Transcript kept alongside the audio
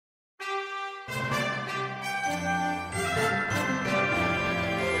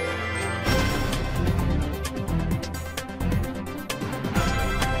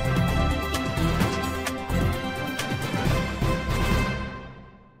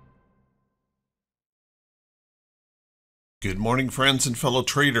Good morning, friends and fellow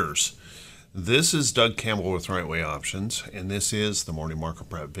traders. This is Doug Campbell with Right Way Options, and this is the morning market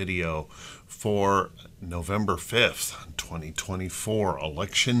prep video for November 5th, 2024,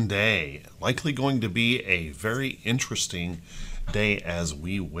 Election Day. Likely going to be a very interesting day as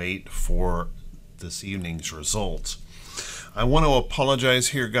we wait for this evening's results. I want to apologize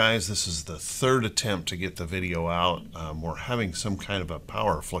here, guys. This is the third attempt to get the video out. We're having some kind of a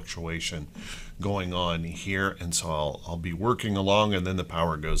power fluctuation going on here, and so I'll be working along, and then the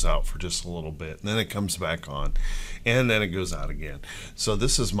power goes out for just a little bit, and then it comes back on, and then it goes out again. So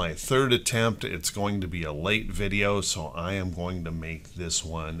this is my third attempt. It's going to be a late video, so I am going to make this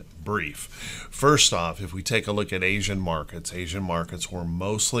one brief. First off, if we take a look at Asian markets were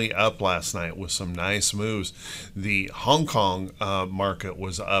mostly up last night with some nice moves. The Hong Kong market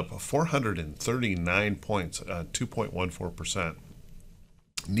was up 439 points, 2.14%.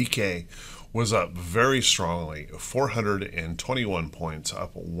 Nikkei was up very strongly, 421 points,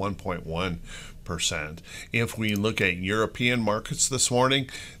 up 1.1%. If we look at European markets this morning,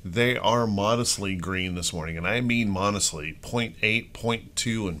 they are modestly green this morning, and I mean modestly, 0.8,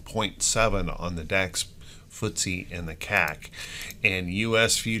 0.2, and 0.7 on the DAX, FTSE, and the CAC. And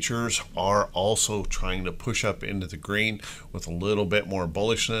U.S. futures are also trying to push up into the green with a little bit more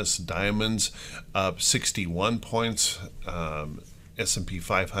bullishness. Diamonds up 61 points, S&P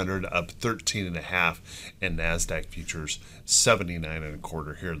 500 up 13.5, and NASDAQ futures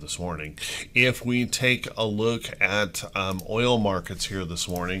 79.25 here this morning. If we take a look at oil markets here this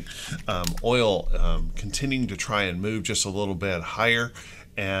morning, oil continuing to try and move just a little bit higher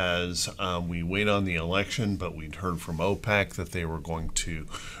as we wait on the election, but we'd heard from OPEC that they were going to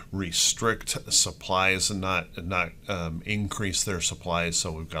restrict supplies and not increase their supplies,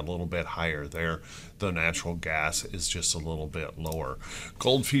 so we've got a little bit higher there, though natural gas is just a little bit lower.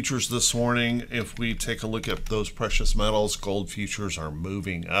 Gold futures this morning, if we take a look at those precious metals, gold futures are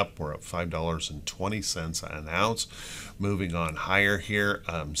moving up. We're up $5.20 an ounce, moving on higher here.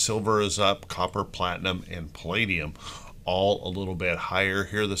 Silver is up, copper, platinum, and palladium all a little bit higher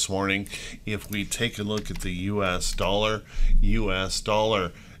here this morning. If we take a look at the US dollar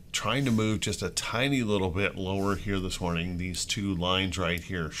trying to move just a tiny little bit lower here this morning. These two lines right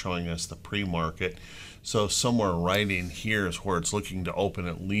here showing us the pre-market. So somewhere right in here is where it's looking to open,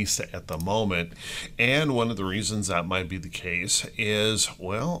 at least at the moment. And one of the reasons that might be the case is,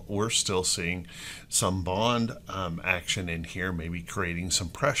 well, we're still seeing some bond action in here, maybe creating some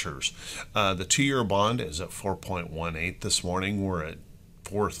pressures. The 2-year bond is at 4.18 this morning. We're at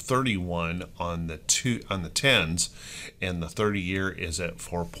 4.31 on the 10s, and the 30-year is at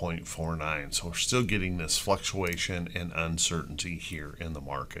 4.49. So we're still getting this fluctuation and uncertainty here in the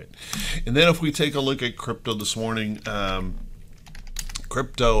market. And then if we take a look at crypto this morning,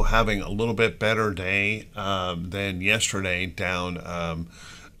 crypto having a little bit better day than yesterday, down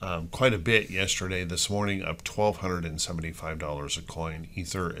quite a bit yesterday. This morning up $1,275 a coin.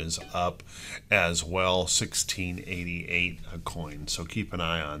 Ether is up as well, $16.88 a coin. So keep an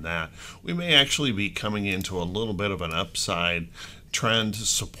eye on that. We may actually be coming into a little bit of an upside trend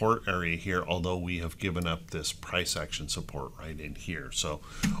support area here, although we have given up this price action support right in here. So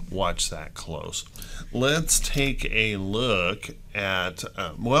watch that close. Let's take a look at,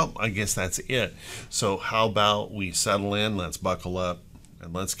 well, I guess that's it. So how about we settle in, let's buckle up,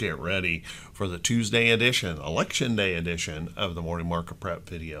 and let's get ready for the Tuesday edition, Election Day edition of the Morning Market Prep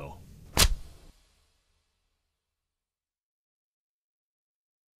video.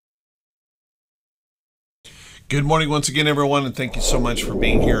 Good morning once again, everyone, and thank you so much for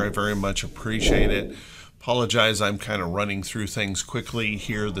being here. I very much appreciate it. Apologize, I'm kind of running through things quickly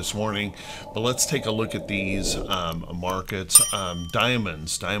here this morning, but let's take a look at these markets.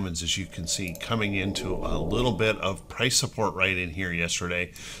 Diamonds, as you can see, coming into a little bit of price support right in here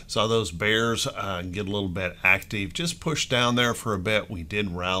yesterday. Saw those bears get a little bit active, just pushed down there for a bit. We did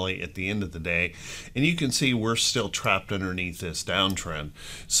rally at the end of the day, and you can see we're still trapped underneath this downtrend.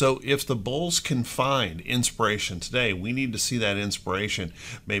 So if the bulls can find inspiration today, we need to see that inspiration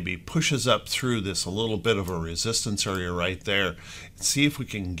maybe pushes up through this a little bit of a resistance area right there. See if we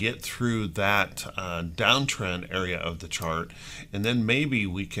can get through that downtrend area of the chart, and then maybe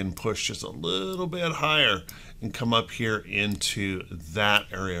we can push just a little bit higher and come up here into that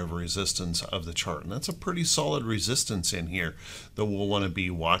area of resistance of the chart. And that's a pretty solid resistance in here that we'll want to be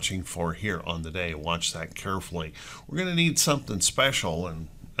watching for here on the day. Watch that carefully. We're going to need something special, and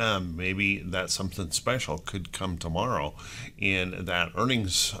maybe that something special could come tomorrow in that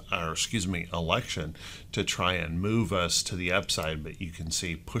earnings, or excuse me, election to try and move us to the upside. But you can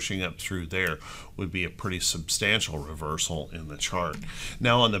see pushing up through there would be a pretty substantial reversal in the chart.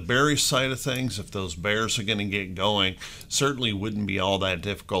 Now on the bearish side of things, if those bears are going to get going, certainly wouldn't be all that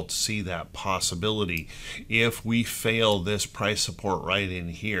difficult to see that possibility. If we fail this price support right in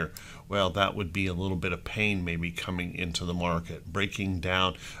here, well, that would be a little bit of pain maybe coming into the market. Breaking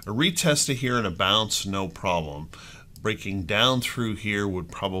down, a retest of here and a bounce, no problem. Breaking down through here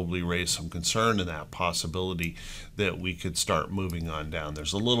would probably raise some concern in that possibility that we could start moving on down.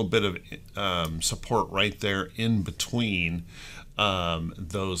 There's a little bit of support right there in between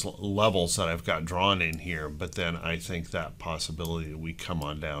those levels that I've got drawn in here, but then I think that possibility that we come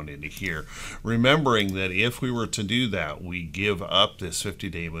on down into here, remembering that if we were to do that, we give up this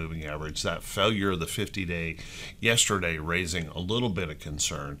 50-day moving average. That failure of the 50-day yesterday raising a little bit of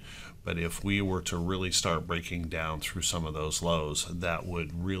concern. But if we were to really start breaking down through some of those lows, that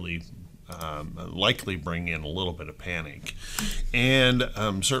would really likely bring in a little bit of panic. And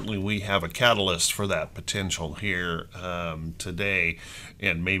certainly we have a catalyst for that potential here today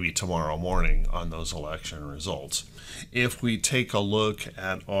and maybe tomorrow morning on those election results. If we take a look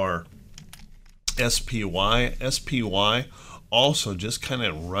at our SPY also just kind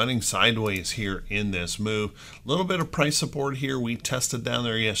of running sideways here in this move. A little bit of price support here. We tested down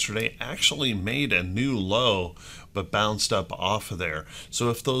there yesterday, actually made a new low, but bounced up off of there. So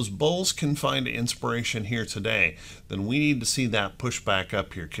if those bulls can find inspiration here today, then we need to see that push back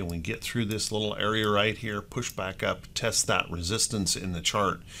up here. Can we get through this little area right here, push back up, test that resistance in the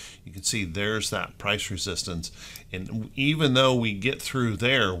chart? You can see there's that price resistance. And even though we get through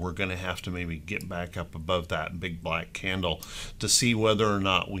there, we're going to have to maybe get back up above that big black candle to see whether or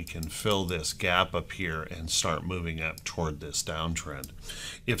not we can fill this gap up here and start moving up toward this downtrend.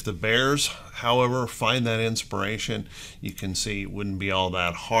 If the bears, however, find that inspiration, you can see it wouldn't be all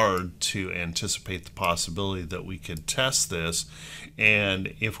that hard to anticipate the possibility that we could test this.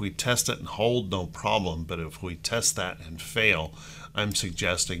 And if we test it and hold, no problem. But if we test that and fail, I'm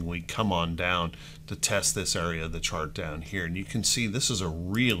suggesting we come on down to test this area of the chart down here. And you can see this is a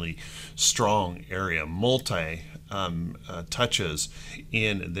really strong area, multi touches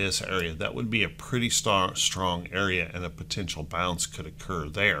in this area. That would be a pretty strong area, and a potential bounce could occur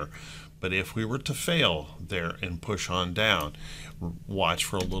there. But if we were to fail there and push on down, watch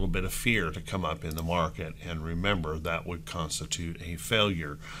for a little bit of fear to come up in the market. And remember, that would constitute a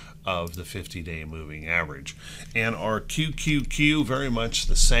failure of the 50-day moving average. And our QQQ, very much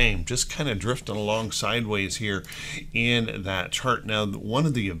the same, just kind of drifting along sideways here in that chart. Now, one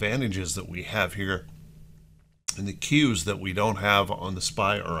of the advantages that we have here in the Qs that we don't have on the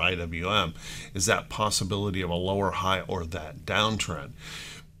SPY or IWM is that possibility of a lower high or that downtrend.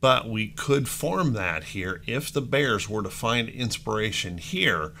 But we could form that here if the bears were to find inspiration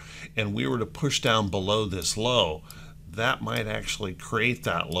here and we were to push down below this low. That might actually create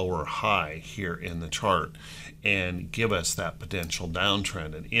that lower high here in the chart and give us that potential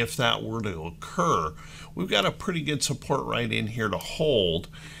downtrend. And if that were to occur, we've got a pretty good support right in here to hold.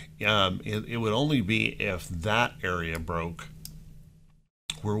 It would only be if that area broke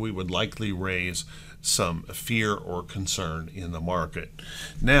where we would likely raise some fear or concern in the market.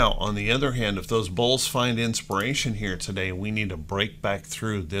 Now, on the other hand, if those bulls find inspiration here today, we need to break back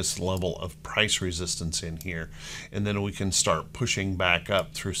through this level of price resistance in here, and then we can start pushing back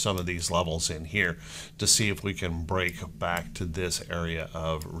up through some of these levels in here to see if we can break back to this area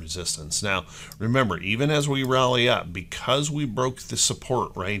of resistance. Now, remember, even as we rally up, because we broke the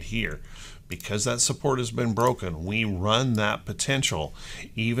support right here, because that support has been broken, we run that potential.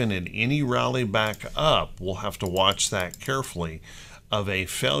 Even in any rally back up, we'll have to watch that carefully, of a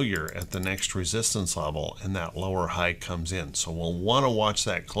failure at the next resistance level, and that lower high comes in. So we'll want to watch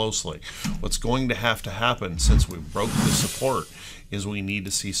that closely. What's going to happen since we broke the support is we need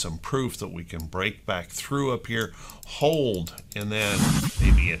to see some proof that we can break back through up here, hold, and then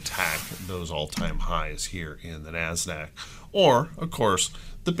maybe attack those all-time highs here in the NASDAQ. Or, of course,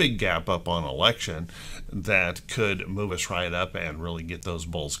 the big gap up on election that could move us right up and really get those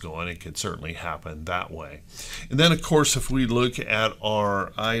bulls going. It could certainly happen that way. And then, of course, if we look at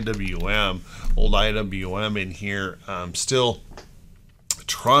our IWM, old IWM in here, still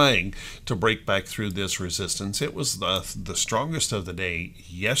trying to break back through this resistance. It was the strongest of the day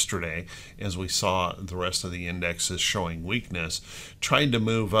yesterday, as we saw the rest of the indexes showing weakness. Tried to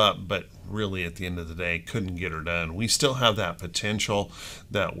move up, but really at the end of the day couldn't get her done. We still have that potential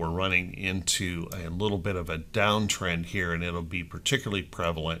that we're running into a little bit of a downtrend here, and it'll be particularly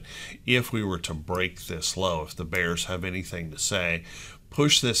prevalent if we were to break this low, if the bears have anything to say.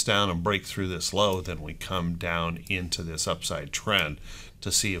 push this down and break through this low, then we come down into this upside trend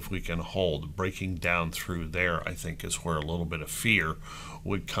to see if we can hold. Breaking down through there, I think, is where a little bit of fear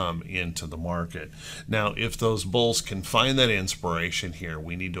would come into the market. Now, if those bulls can find that inspiration here,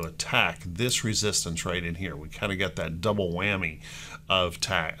 we need to attack this resistance right in here. We kind of got that double whammy of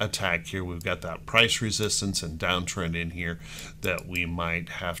attack here. We've got that price resistance and downtrend in here that we might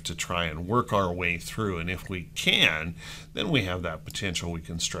have to try and work our way through. And if we can, then we have that potential. We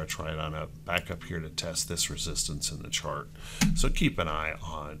can stretch right on up, back up here to test this resistance in the chart. So keep an eye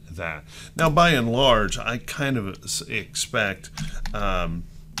on that. Now, by and large, I kind of expect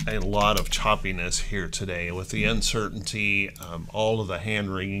a lot of choppiness here today with the uncertainty. All of the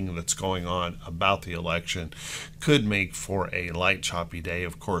hand wringing that's going on about the election could make for a light choppy day.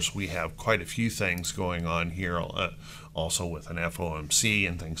 Of course, we have quite a few things going on here, also with an FOMC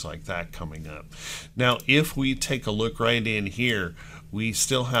and things like that coming up. Now, if we take a look right in here, we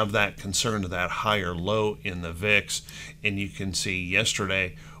still have that concern of that higher low in the VIX, and you can see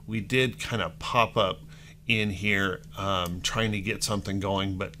yesterday we did kind of pop up in here trying to get something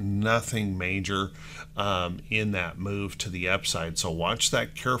going, but nothing major in that move to the upside. So watch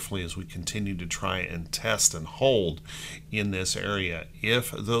that carefully as we continue to try and test and hold in this area.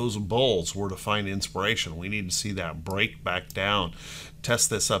 If those bulls were to find inspiration, we need to see that break back down, test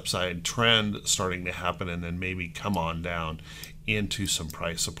this upside trend starting to happen, and then maybe come on down into some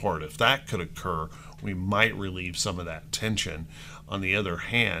price support. If that could occur, we might relieve some of that tension. On the other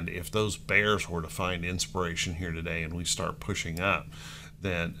hand, if those bears were to find inspiration here today and we start pushing up,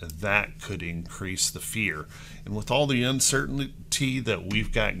 then that could increase the fear. And with all the uncertainty that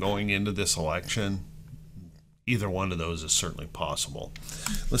we've got going into this election, either one of those is certainly possible.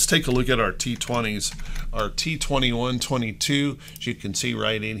 Let's take a look at our T20s. Our T21.22, as you can see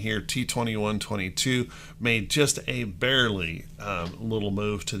right in here, T21.22 made just a barely little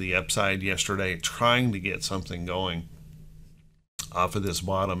move to the upside yesterday, trying to get something going off of this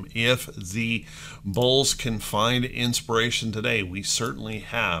bottom. If the bulls can find inspiration today, we certainly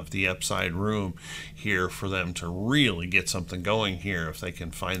have the upside room here for them to really get something going here if they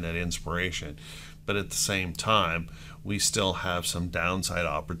can find that inspiration. But at the same time, we still have some downside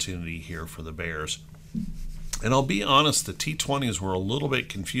opportunity here for the bears. And I'll be honest, the T20s were a little bit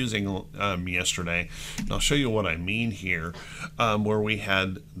confusing yesterday. And I'll show you what I mean here, where we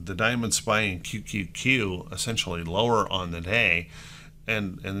had the Diamond SPY and QQQ essentially lower on the day,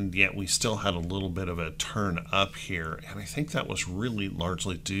 and yet we still had a little bit of a turn up here. And I think that was really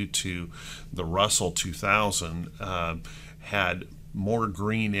largely due to the Russell 2000 had more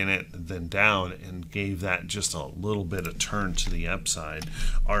green in it than down and gave that just a little bit of turn to the upside.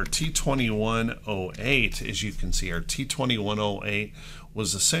 Our T21.08, as you can see, our T21.08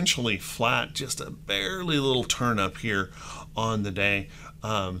 was essentially flat, just a barely little turn up here on the day.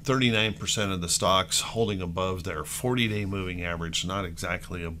 39% of the stocks holding above their 40-day moving average, not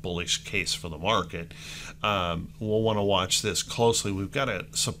exactly a bullish case for the market. We'll want to watch this closely. We've got a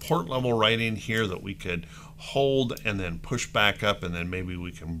support level right in here that we could hold and then push back up, and then maybe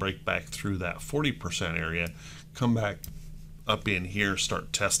we can break back through that 40% area, come back up in here,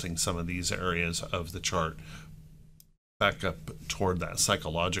 start testing some of these areas of the chart back up toward that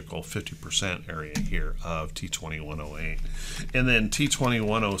psychological 50% area here of T21.08. And then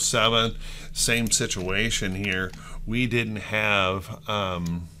T21.07, same situation here. We didn't have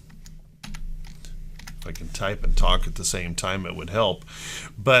if I can type and talk at the same time, it would help.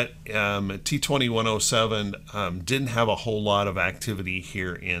 But T21.07 didn't have a whole lot of activity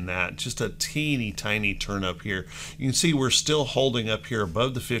here in that. Just a teeny tiny turn up here. You can see we're still holding up here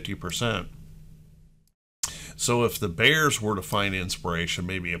above the 50%. So if the bears were to find inspiration,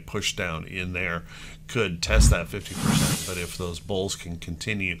 maybe a push down in there could test that 50%. But if those bulls can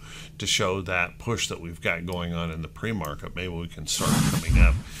continue to show that push that we've got going on in the pre-market, maybe we can start coming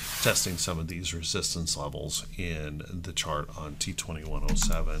up, testing some of these resistance levels in the chart on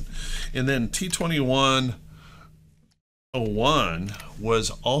T21.07. And then T21.01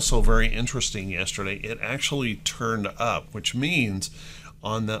 was also very interesting yesterday. It actually turned up, which means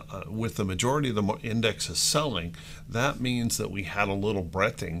on the with the majority of the indexes selling, that means that we had a little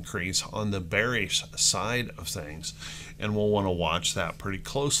breadth increase on the bearish side of things, and we'll want to watch that pretty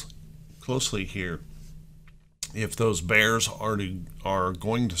closely here. If those bears are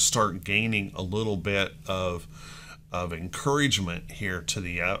going to start gaining a little bit of encouragement here to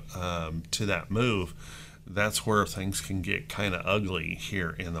the to that move, that's where things can get kind of ugly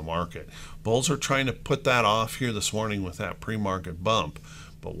here in the market. Bulls are trying to put that off here this morning with that pre-market bump,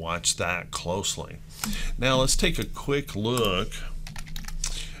 but watch that closely. Now let's take a quick look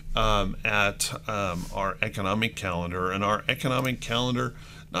at our economic calendar, and our economic calendar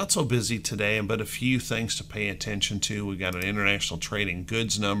not so busy today, but a few things to pay attention to. We got an international trading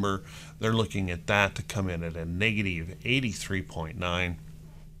goods number. They're looking at that to come in at a negative 83.9,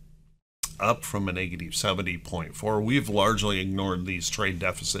 up from a negative 70.4. We've largely ignored these trade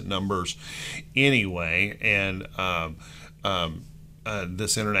deficit numbers anyway, and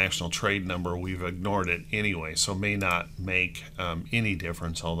this international trade number, we've ignored it anyway, so may not make any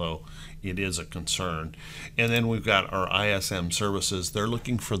difference, although it is a concern. And then we've got our ISM services. They're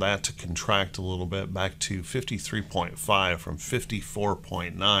looking for that to contract a little bit back to 53.5 from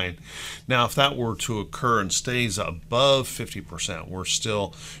 54.9. Now, if that were to occur and stays above 50%, we're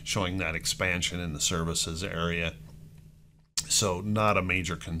still showing that expansion in the services area. So not a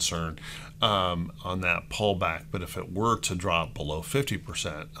major concern on that pullback, but if it were to drop below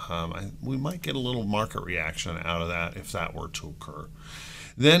 50%, we might get a little market reaction out of that if that were to occur.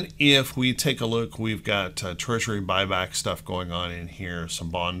 Then if we take a look, we've got treasury buyback stuff going on in here, some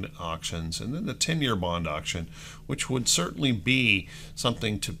bond auctions, and then the 10-year bond auction, which would certainly be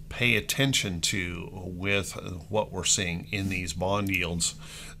something to pay attention to with what we're seeing in these bond yields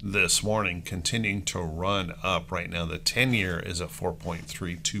this morning, continuing to run up. Right now the 10-year is at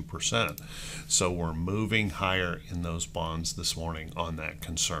 4.32%, so we're moving higher in those bonds this morning on that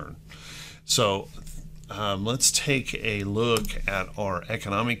concern. So let's take a look at our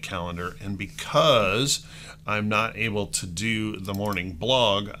economic calendar, and because I'm not able to do the morning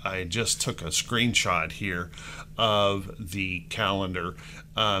blog, I just took a screenshot here of the calendar.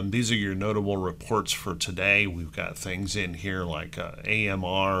 These are your notable reports for today. We've got things in here like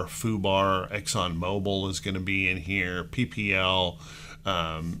AMR, FUBAR, ExxonMobil is going to be in here, PPL.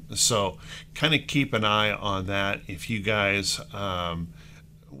 So kind of keep an eye on that. If you guys,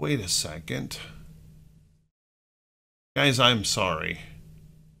 wait a second. Guys, I'm sorry.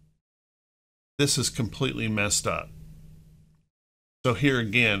 This is completely messed up. So here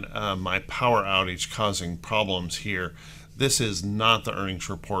again, my power outage causing problems here. This is not the earnings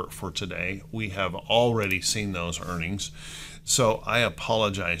report for today. We have already seen those earnings. So I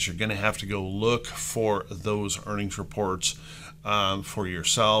apologize. You're going to have to go look for those earnings reports for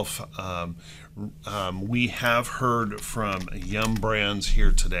yourself. We have heard from Yum Brands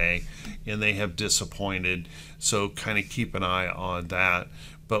here today, and they have disappointed, so kind of keep an eye on that.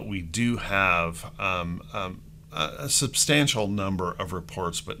 But we do have a substantial number of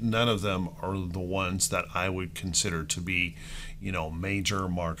reports, but none of them are the ones that I would consider to be, you know, major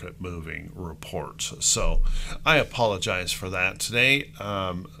market moving reports. So I apologize for that today.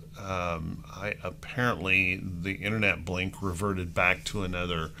 I apparently the internet blink reverted back to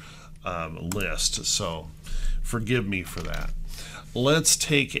another list, so forgive me for that. Let's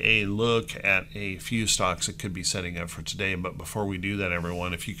take a look at a few stocks that could be setting up for today. But before we do that,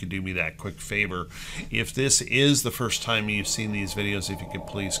 everyone, if you could do me that quick favor, if this is the first time you've seen these videos, if you could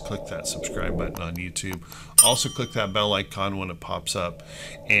please click that subscribe button on YouTube. Also click that bell icon when it pops up.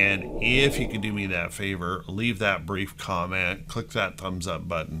 And if you could do me that favor, leave that brief comment, click that thumbs up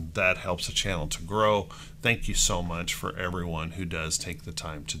button. That helps the channel to grow. Thank you so much for everyone who does take the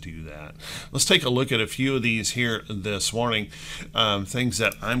time to do that. Let's take a look at a few of these here this morning. Things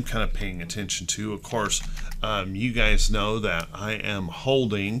that I'm kind of paying attention to. Of course, you guys know that I am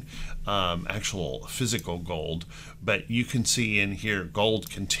holding actual physical gold, but you can see in here gold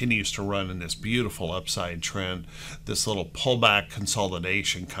continues to run in this beautiful upside trend. This little pullback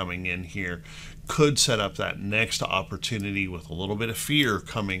consolidation coming in here could set up that next opportunity with a little bit of fear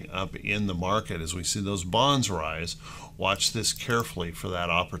coming up in the market as we see those bonds rise. Watch this carefully for that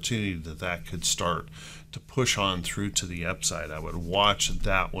opportunity that could start to push on through to the upside. I would watch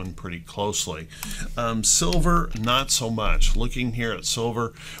that one pretty closely. Silver, not so much. Looking here at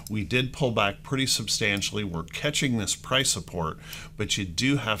silver, we did pull back pretty substantially. We're catching this price support, but you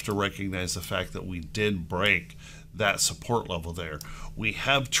do have to recognize the fact that we did break that support level there. We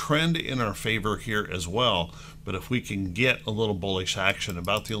have trend in our favor here as well, but if we can get a little bullish action,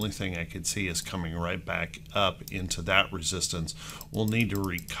 about the only thing I could see is coming right back up into that resistance. We'll need to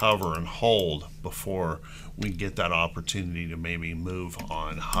recover and hold before we get that opportunity to maybe move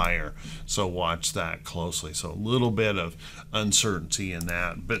on higher. So watch that closely. So a little bit of uncertainty in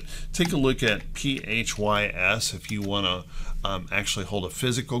that, but take a look at PHYS if you want to actually hold a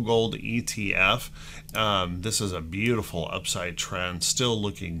physical gold ETF. This is a beautiful upside trend, still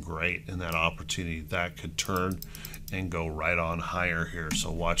looking great in that opportunity that could turn and go right on higher here.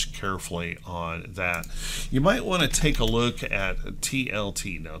 So watch carefully on that. You might want to take a look at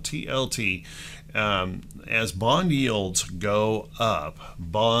TLT. Now TLT, as bond yields go up,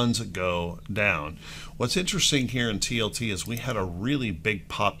 bonds go down. What's interesting here in TLT is we had a really big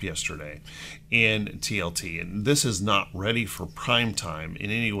pop yesterday in TLT, and this is not ready for prime time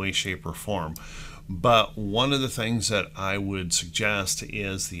in any way, shape, or form. But one of the things that I would suggest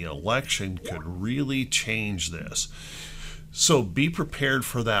is the election could really change this. So be prepared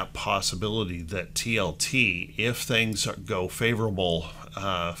for that possibility that TLT, if things go favorable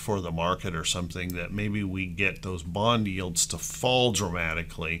for the market or something, that maybe we get those bond yields to fall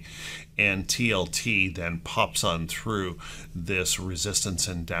dramatically, and TLT then pops on through this resistance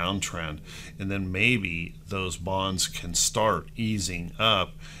and downtrend, and then maybe those bonds can start easing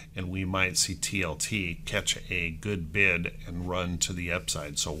up, and we might see TLT catch a good bid and run to the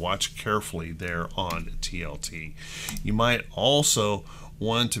upside. So watch carefully there on TLT. You might also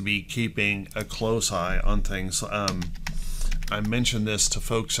want to be keeping a close eye on things. I mentioned this to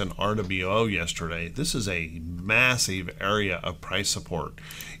folks in RWO yesterday. This is a massive area of price support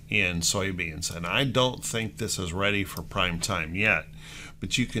in soybeans, and I don't think this is ready for prime time yet.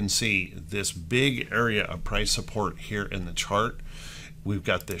 But you can see this big area of price support here in the chart. We've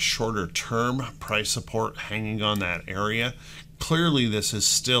got this shorter term price support hanging on that area. Clearly this is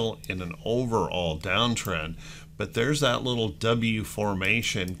still in an overall downtrend, but there's that little W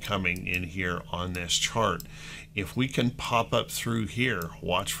formation coming in here on this chart. If we can pop up through here,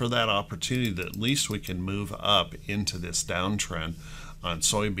 watch for that opportunity that at least we can move up into this downtrend on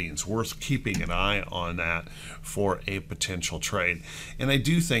soybeans. Worth keeping an eye on that for a potential trade. And I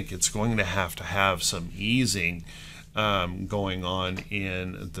do think it's going to have some easing going on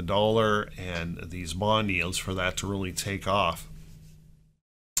in the dollar and these bond yields for that to really take off.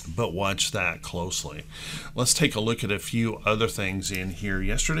 But watch that closely. Let's take a look at a few other things in here.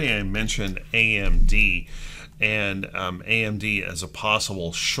 Yesterday I mentioned AMD, and AMD as a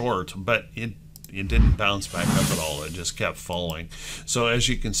possible short, but it didn't bounce back up at all. It just kept falling. So as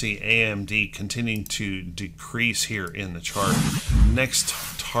you can see, AMD continuing to decrease here in the chart. Next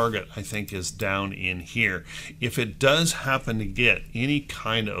target, I think, is down in here. If it does happen to get any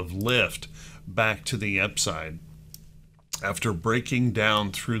kind of lift back to the upside, after breaking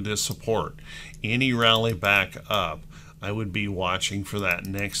down through this support, any rally back up, I would be watching for that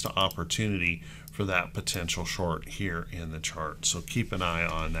next opportunity for that potential short here in the chart. So keep an eye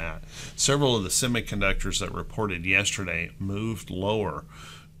on that. Several of the semiconductors that reported yesterday moved lower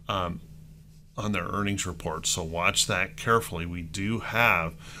on their earnings reports, so watch that carefully. We do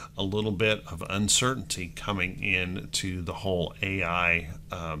have a little bit of uncertainty coming into the whole AI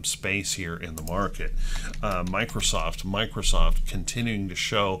space here in the market. Microsoft continuing to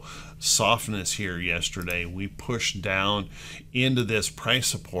show softness here yesterday. We pushed down into this price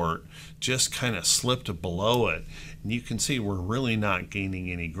support, just kind of slipped below it, and you can see we're really not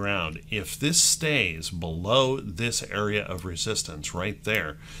gaining any ground. If this stays below this area of resistance right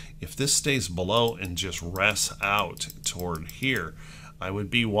there, if this stays below and just rests out toward here, I would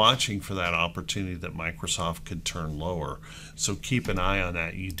be watching for that opportunity that Microsoft could turn lower. So keep an eye on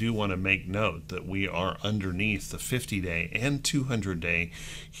that. You do want to make note that we are underneath the 50-day and 200-day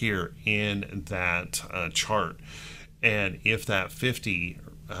here in that chart. And if that 50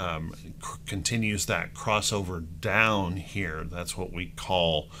 continues that crossover down here, that's what we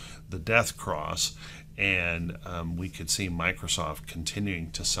call the death cross, and we could see Microsoft continuing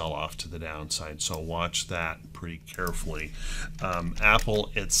to sell off to the downside. So watch that pretty carefully.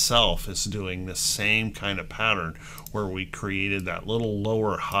 Apple itself is doing the same kind of pattern where we created that little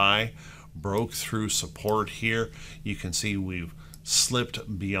lower high, broke through support here. You can see we've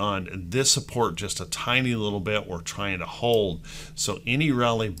slipped beyond this support just a tiny little bit. We're trying to hold. So any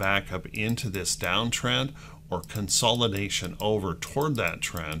rally back up into this downtrend or consolidation over toward that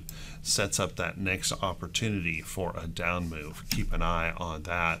trend sets up that next opportunity for a down move. Keep an eye on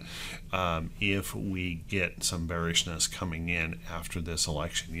that if we get some bearishness coming in after this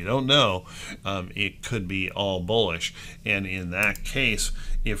election. You don't know. It could be all bullish, and in that case,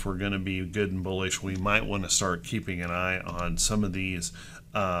 if we're going to be good and bullish, we might want to start keeping an eye on some of these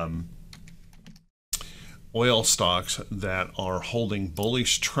oil stocks that are holding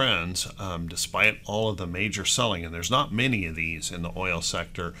bullish trends despite all of the major selling, and there's not many of these in the oil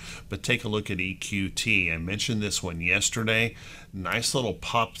sector. But take a look at EQT. I mentioned this one yesterday. Nice little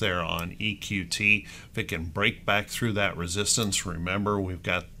pop there on EQT. If it can break back through that resistance, remember we've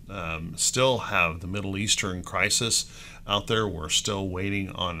got still have the Middle Eastern crisis out there. We're still waiting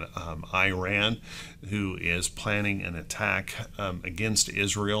on Iran, who is planning an attack against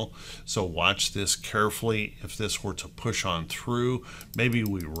Israel. So watch this carefully. If this were to push on through, maybe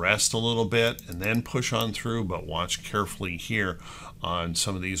we rest a little bit and then push on through, but watch carefully here on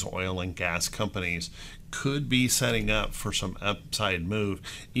some of these oil and gas companies. Could be setting up for some upside move,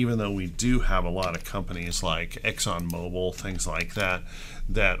 even though we do have a lot of companies like ExxonMobil, things like that,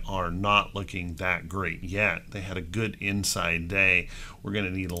 that are not looking that great yet. They had a good inside day. We're going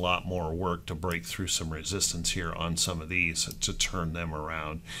to need a lot more work to break through some resistance here on some of these to turn them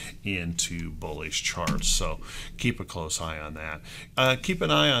around into bullish charts. So keep a close eye on that. Keep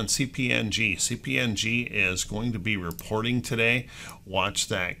an eye on CPNG. CPNG is going to be reporting today. Watch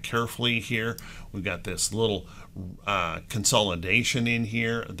that carefully here. We've got this little consolidation in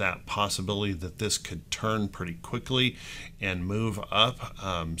here, that possibility that this could turn pretty quickly and move up.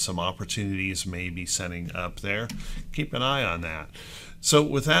 Some opportunities may be setting up there. Keep an eye on that. So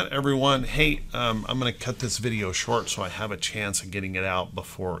with that, everyone, hey, I'm going to cut this video short so I have a chance of getting it out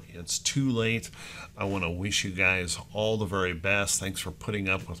before it's too late. I want to wish you guys all the very best. Thanks for putting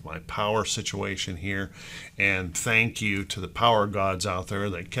up with my power situation here. And thank you to the power gods out there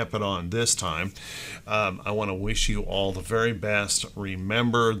that kept it on this time. I want to wish you all the very best.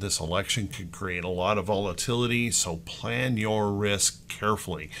 Remember, this election could create a lot of volatility, so plan your risk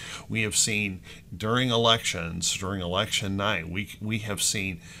carefully. We have seen during elections, during election night, we have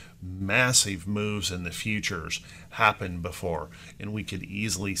seen massive moves in the futures happen before, and we could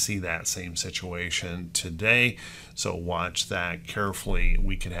easily see that same situation today. So watch that carefully.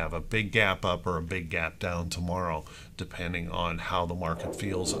 We could have a big gap up or a big gap down tomorrow, depending on how the market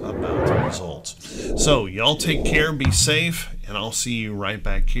feels about the results. So y'all take care, be safe, and I'll see you right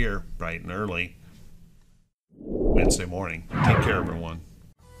back here bright and early Wednesday morning. Take care, everyone.